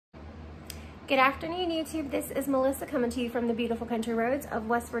Good afternoon, YouTube. This is Melissa coming to you from the beautiful country roads of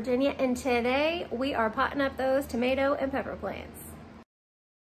West Virginia, and today we are potting up those tomato and pepper plants.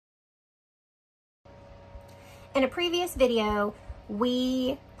 In a previous video,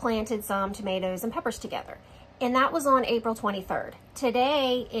 we planted some tomatoes and peppers together, and that was on April 23rd.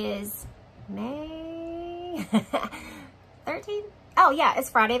 Today is May 13th? Oh yeah, it's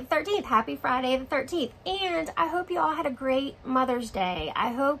Friday the 13th. Happy Friday the 13th. And I hope you all had a great Mother's Day. I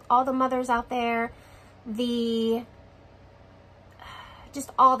hope all the mothers out there, just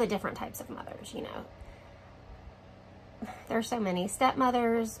all the different types of mothers, you know. There are so many.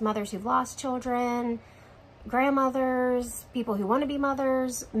 Stepmothers, mothers who've lost children, grandmothers, people who want to be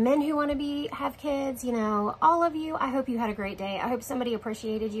mothers, men who want to have kids, you know, all of you. I hope you had a great day. I hope somebody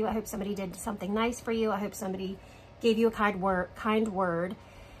appreciated you. I hope somebody did something nice for you. I hope somebody gave you a kind word,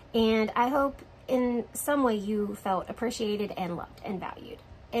 and I hope in some way you felt appreciated and loved and valued.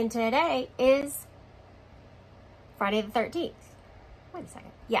 And today is Friday the 13th. Wait a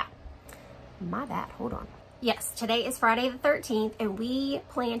second. Yeah, my bad. Hold on. Yes, today is Friday the 13th, and we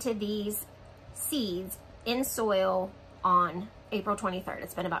planted these seeds in soil on April 23rd.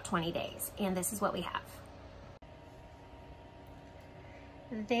 It's been about 20 days, and this is what we have.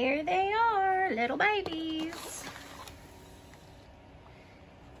 There they are, little babies.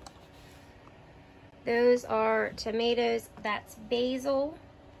 Those are tomatoes. That's basil.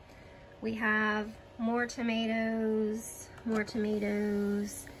 We have more tomatoes,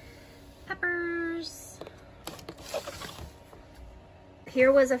 peppers.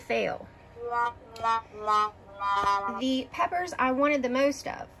 Here was a fail. The peppers I wanted the most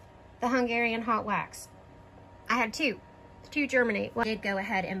of, the Hungarian hot wax. I had two germinate. Well, I did go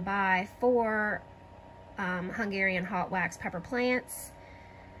ahead and buy 4 Hungarian hot wax pepper plants.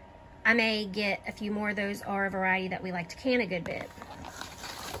 I may get a few more. Those are a variety that we like to can a good bit.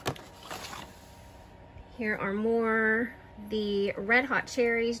 Here are more. The red hot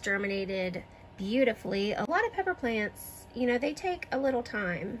cherries germinated beautifully. A lot of pepper plants, you know, they take a little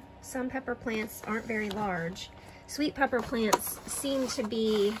time. Some pepper plants aren't very large. Sweet pepper plants seem to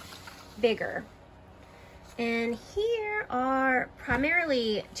be bigger. And here are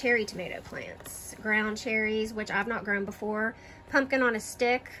primarily cherry tomato plants. Ground cherries, which I've not grown before. Pumpkin on a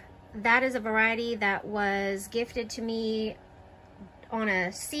stick. That is a variety that was gifted to me on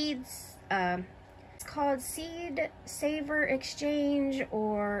a seeds, it's called Seed Saver Exchange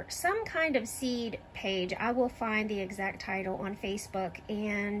or some kind of seed page. I will find the exact title on Facebook,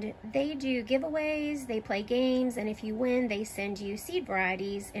 and they do giveaways, they play games, and if you win, they send you seed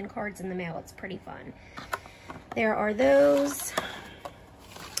varieties and cards in the mail. It's pretty fun. There are those,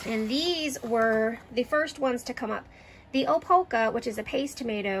 and these were the first ones to come up. The Opolka, which is a paste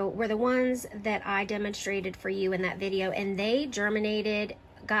tomato, were the ones that I demonstrated for you in that video, and they germinated,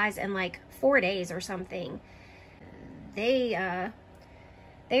 guys, in like 4 days or something. They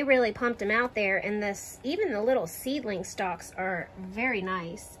really pumped them out there, and even the little seedling stalks are very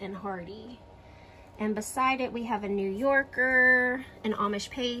nice and hardy. And beside it, we have a New Yorker, an Amish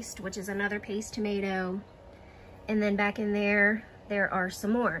paste, which is another paste tomato, and then back in there are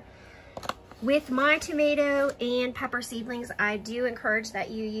some more. With my tomato and pepper seedlings, I do encourage that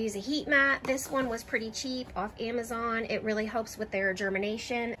you use a heat mat. This one was pretty cheap off Amazon. It really helps with their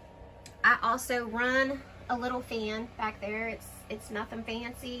germination. I also run a little fan back there. It's nothing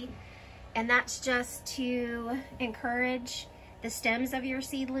fancy. And that's just to encourage the stems of your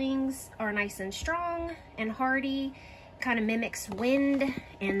seedlings are nice and strong and hardy. Kind of mimics wind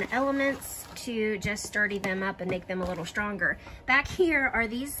and the elements to just sturdy them up and make them a little stronger. Back here are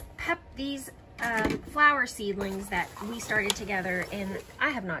these flower seedlings that we started together, and I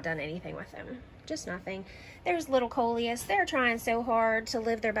have not done anything with them. Just nothing. There's little coleus. They're trying so hard to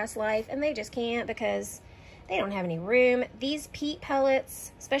live their best life, and they just can't because they don't have any room. These peat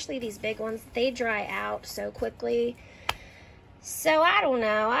pellets, especially these big ones, they dry out so quickly. So I don't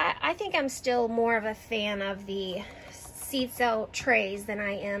know. I think I'm still more of a fan of the seed cell trays than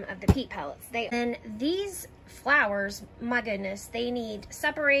I am of the peat pellets. And these flowers, my goodness, they need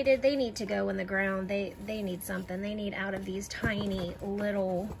separated. They need to go in the ground. They need something. They need out of these tiny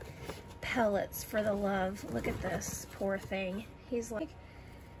little pellets for the love. Look at this poor thing. He's like,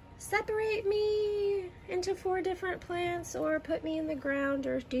 separate me into 4 different plants, or put me in the ground,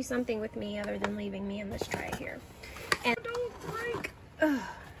 or do something with me other than leaving me in this tray here. And I don't like, ugh.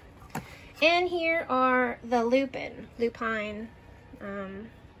 And here are the lupine. They've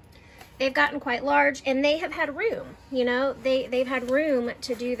gotten quite large, and they have had room, you know, they've had room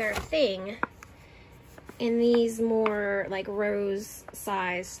to do their thing in these more like rose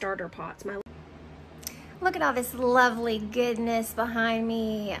size starter pots. Look at all this lovely goodness behind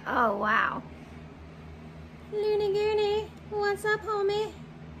me. Oh, wow. Loony Goony, what's up, homie?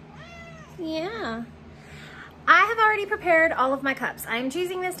 Yeah. I have already prepared all of my cups. I'm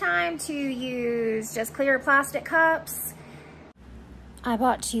choosing this time to use just clear plastic cups. I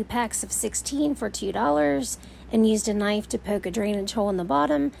bought 2 packs of 16 for $2 and used a knife to poke a drainage hole in the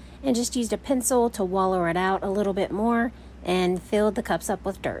bottom and just used a pencil to wallow it out a little bit more and filled the cups up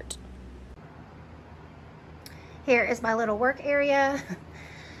with dirt. Here is my little work area.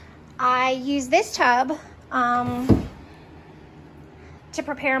 I use this tub to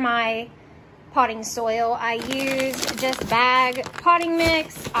prepare my potting soil. I used just bag potting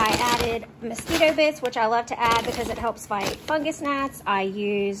mix. I added mosquito bits, which I love to add because it helps fight fungus gnats. I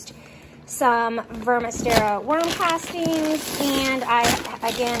used some Vermistera worm castings, and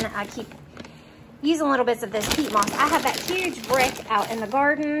I keep using little bits of this peat moss. I have that huge brick out in the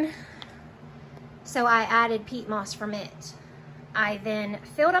garden, so I added peat moss from it. I then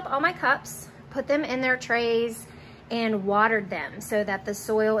filled up all my cups, put them in their trays, and watered them so that the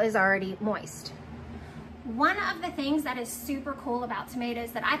soil is already moist. One of the things that is super cool about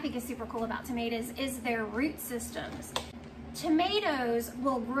tomatoes, that I think is super cool about tomatoes, is their root systems. Tomatoes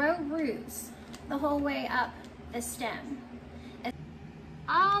will grow roots the whole way up the stem.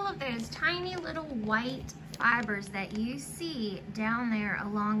 All of those tiny little white fibers that you see down there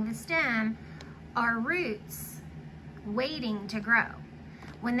along the stem are roots waiting to grow.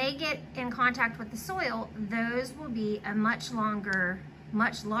 When they get in contact with the soil, those will be a much longer,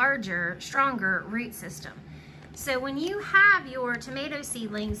 much larger, stronger root system. So when you have your tomato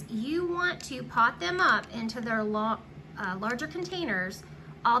seedlings, you want to pot them up into their larger containers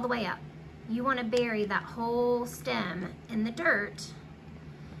all the way up. You want to bury that whole stem in the dirt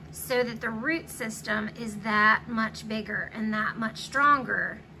so that the root system is that much bigger and that much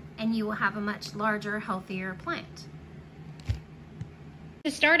stronger, and you will have a much larger, healthier plant. To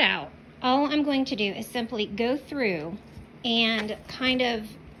start out, all I'm going to do is simply go through and kind of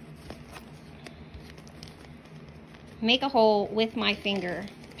make a hole with my finger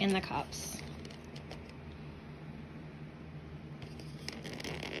in the cups.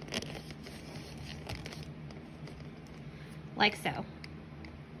 Like so.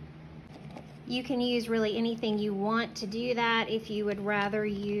 You can use really anything you want to do that. If you would rather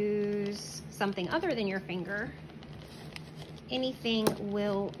use something other than your finger, anything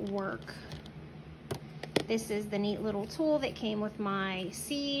will work. This is the neat little tool that came with my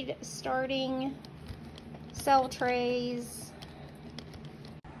seed starting cell trays.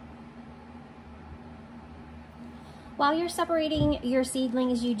 While you're separating your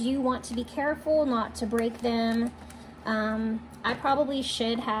seedlings, you do want to be careful not to break them. I probably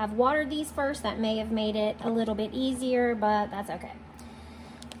should have watered these first. That may have made it a little bit easier, but that's okay.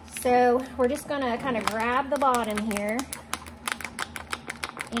 So we're just gonna kind of grab the bottom here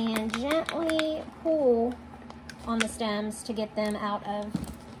and gently pull on the stems to get them out of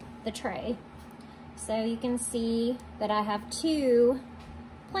the tray. So you can see that I have 2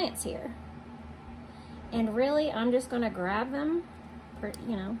 plants here. And really, I'm just gonna grab them, just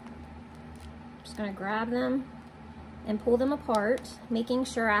gonna grab them and pull them apart, making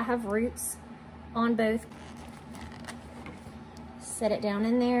sure I have roots on both. Set it down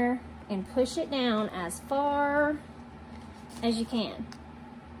in there and push it down as far as you can.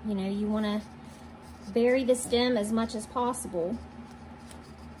 You know, you want to bury the stem as much as possible.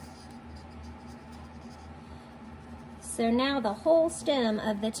 So now the whole stem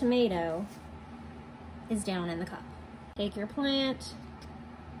of the tomato is down in the cup. Take your plant,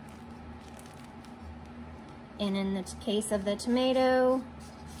 and in the case of the tomato,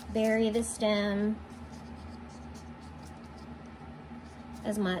 bury the stem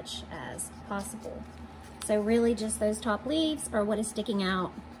as much as possible. So really just those top leaves are what is sticking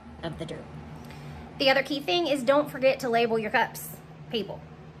out of the dirt. The other key thing is don't forget to label your cups, people.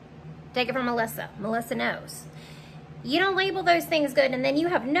 Take it from Melissa. Melissa knows. You don't label those things good, and then you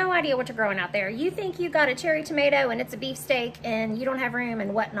have no idea what you're growing out there. You think you got a cherry tomato and it's a beefsteak and you don't have room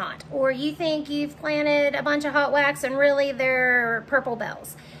and whatnot. Or you think you've planted a bunch of hot wax and really they're purple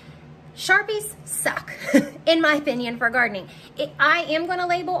bells. Sharpies suck, in my opinion, for gardening. I am going to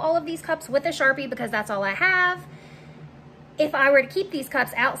label all of these cups with a Sharpie because that's all I have. If I were to keep these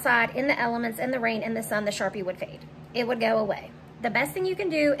cups outside in the elements, in the rain, in the sun, the Sharpie would fade. It would go away. The best thing you can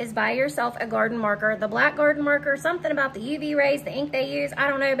do is buy yourself a garden marker, the black garden marker, something about the UV rays, the ink they use, I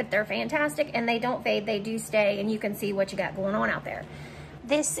don't know, but they're fantastic and they don't fade, they do stay, and you can see what you got going on out there.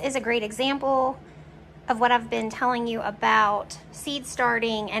 This is a great example of what I've been telling you about seed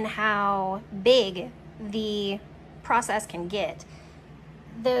starting and how big the process can get.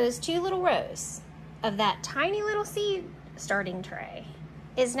 Those 2 little rows of that tiny little seed starting tray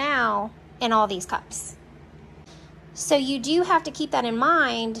is now in all these cups. So you do have to keep that in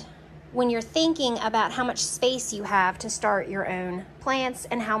mind when you're thinking about how much space you have to start your own plants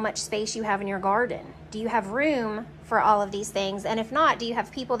and how much space you have in your garden. Do you have room for all of these things? And if not, do you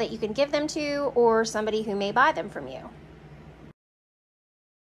have people that you can give them to or somebody who may buy them from you?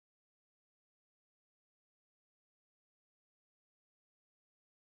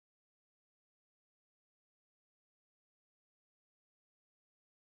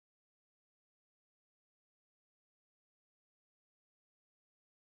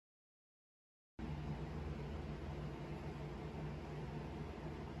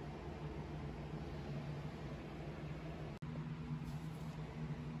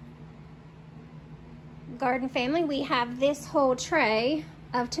 Garden family, we have this whole tray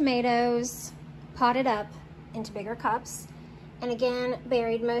of tomatoes potted up into bigger cups, and again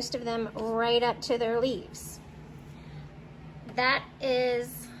buried most of them right up to their leaves. That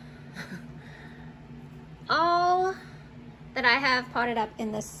is all that I have potted up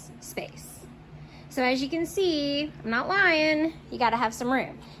in this space. So as you can see, I'm not lying, you gotta have some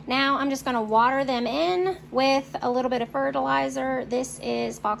room. Now I'm just gonna water them in with a little bit of fertilizer. This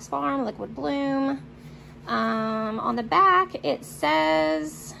is Fox Farm Liquid Bloom. On the back it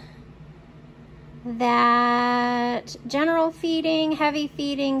says that general feeding, heavy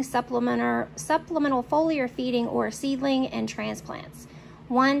feeding, supplemental foliar feeding, or seedling and transplants,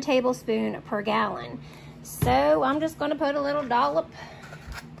 1 tablespoon per gallon. So I'm just going to put a little dollop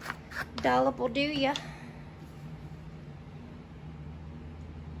will do ya.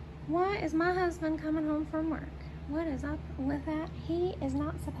 Why is my husband coming home from work? What is up with that? He is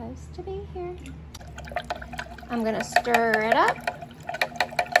not supposed to be here. I'm gonna stir it up.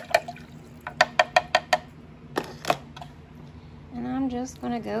 And I'm just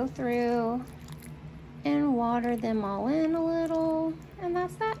gonna go through and water them all in a little, and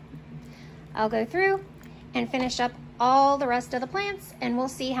that's that. I'll go through and finish up all the rest of the plants, and we'll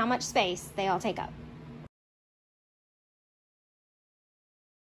see how much space they all take up.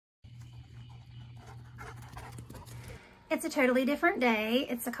 It's a totally different day.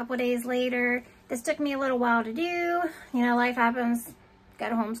 It's a couple days later. This took me a little while to do. You know, life happens. Got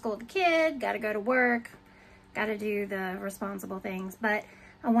to homeschool the kid, got to go to work, got to do the responsible things. But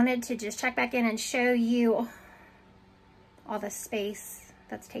I wanted to just check back in and show you all the space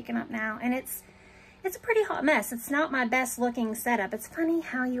that's taken up now. And it's a pretty hot mess. It's not my best looking setup. It's funny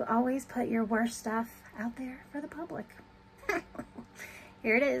how you always put your worst stuff out there for the public.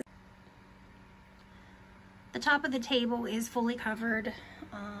 Here it is. The top of the table is fully covered.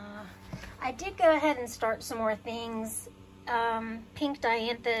 I did go ahead and start some more things. Pink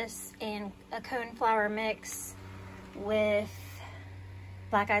dianthus and a coneflower mix with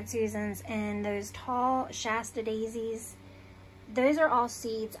black-eyed Susans and those tall Shasta daisies. Those are all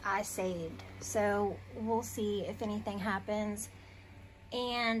seeds I saved, so we'll see if anything happens.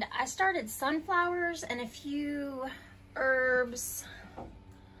 And I started sunflowers and a few herbs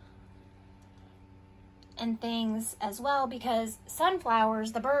and things as well, because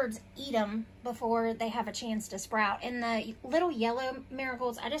sunflowers, the birds eat them before they have a chance to sprout. And the little yellow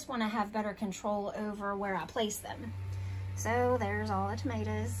marigolds, I just want to have better control over where I place them. So there's all the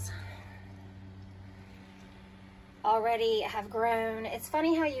tomatoes. Already have grown. It's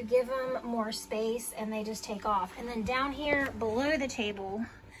funny how you give them more space and they just take off. And then down here below the table,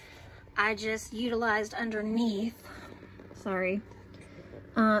 I just utilized underneath, sorry,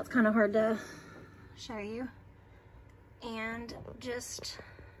 it's kind of hard to show you, and just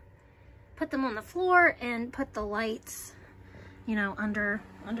put them on the floor and put the lights, you know, under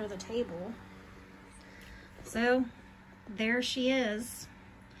the table. So there she is.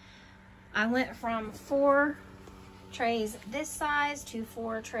 I went from 4 trays this size to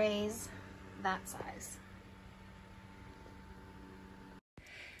 4 trays that size.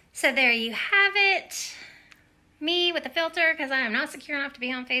 So there you have it. Me with the filter, because I am not secure enough to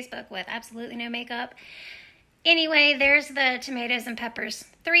be on Facebook with absolutely no makeup. Anyway, there's the tomatoes and peppers.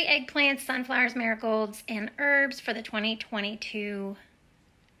 3 eggplants, sunflowers, marigolds, and herbs for the 2022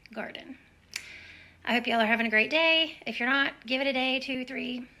 garden. I hope y'all are having a great day. If you're not, give it a day, 2,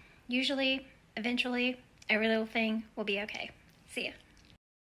 3. Usually, eventually, every little thing will be okay. See ya.